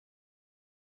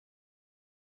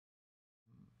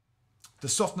The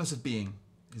Softness of Being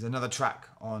is another track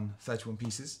on 31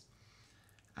 Pieces.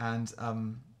 And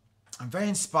I'm very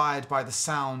inspired by the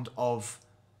sound of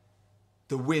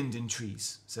the wind in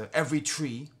trees. So every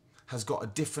tree has got a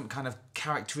different kind of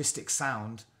characteristic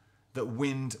sound that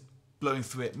wind blowing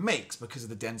through it makes because of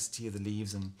the density of the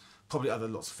leaves and probably other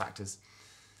lots of factors.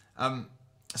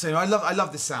 So you know, I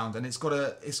love this sound, and it's got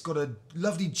a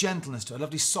lovely gentleness to it, a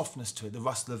lovely softness to it, the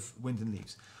rustle of wind and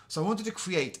leaves. So I wanted to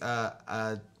create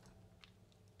a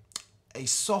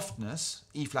softness.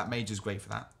 E flat major is great for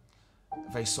that.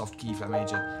 A very soft key flat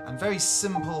major, and very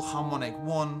simple harmonic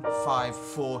 1, 5,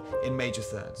 4 in major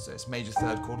thirds. So it's major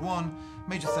third chord 1,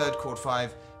 major third chord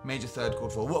 5, major third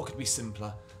chord 4. What could be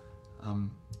simpler,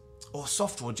 or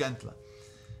softer or gentler?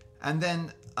 And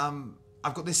then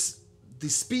I've got this. The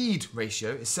speed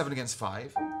ratio is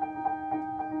 7/5.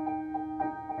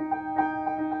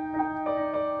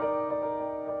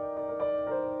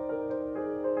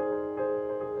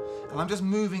 And I'm just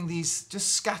moving these,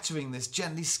 just scattering this,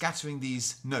 gently scattering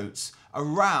these notes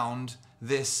around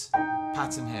this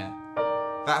pattern here.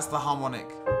 That's the harmonic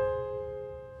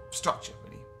structure,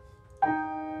 really.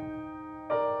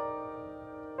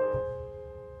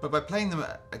 But by playing them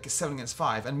at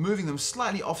 7/5 and moving them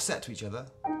slightly offset to each other,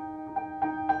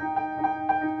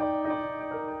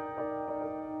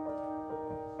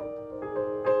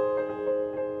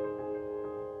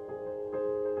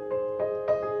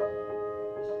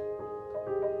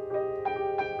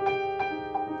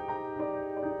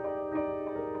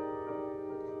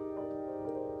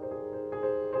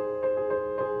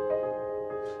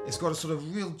 it's got a sort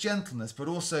of real gentleness, but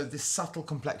also this subtle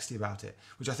complexity about it,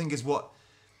 which I think is what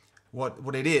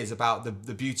it is about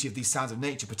the beauty of these sounds of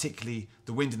nature, particularly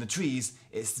the wind in the trees.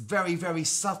 It's very, very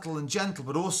subtle and gentle,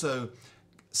 but also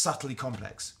subtly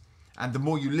complex. And the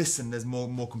more you listen, there's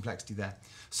more complexity there.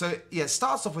 So yeah, it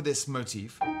starts off with this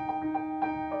motif.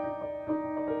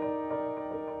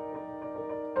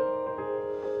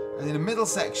 And in the middle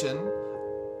section,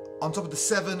 on top of the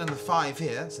 7 and the 5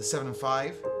 here, so 7 and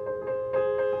 5,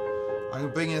 I'm going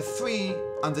to bring in a 3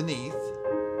 underneath,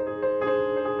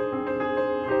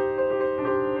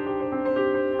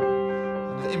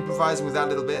 and I'm improvising with that a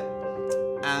little bit,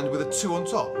 and with a 2 on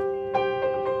top.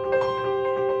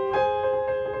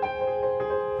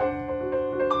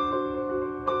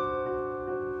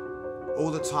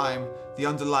 All the time, the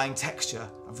underlying texture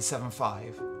of the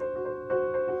 7/5,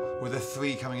 with a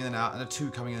 3 coming in and out, and a 2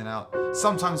 coming in and out.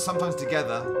 Sometimes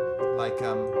together, like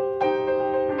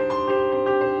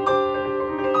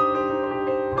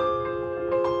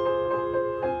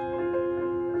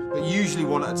but usually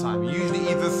one at a time. Usually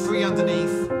either 3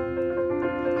 underneath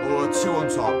or a 2 on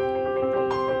top.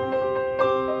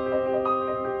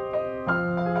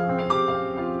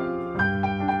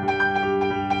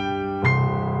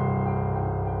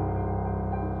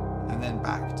 And then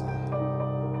back to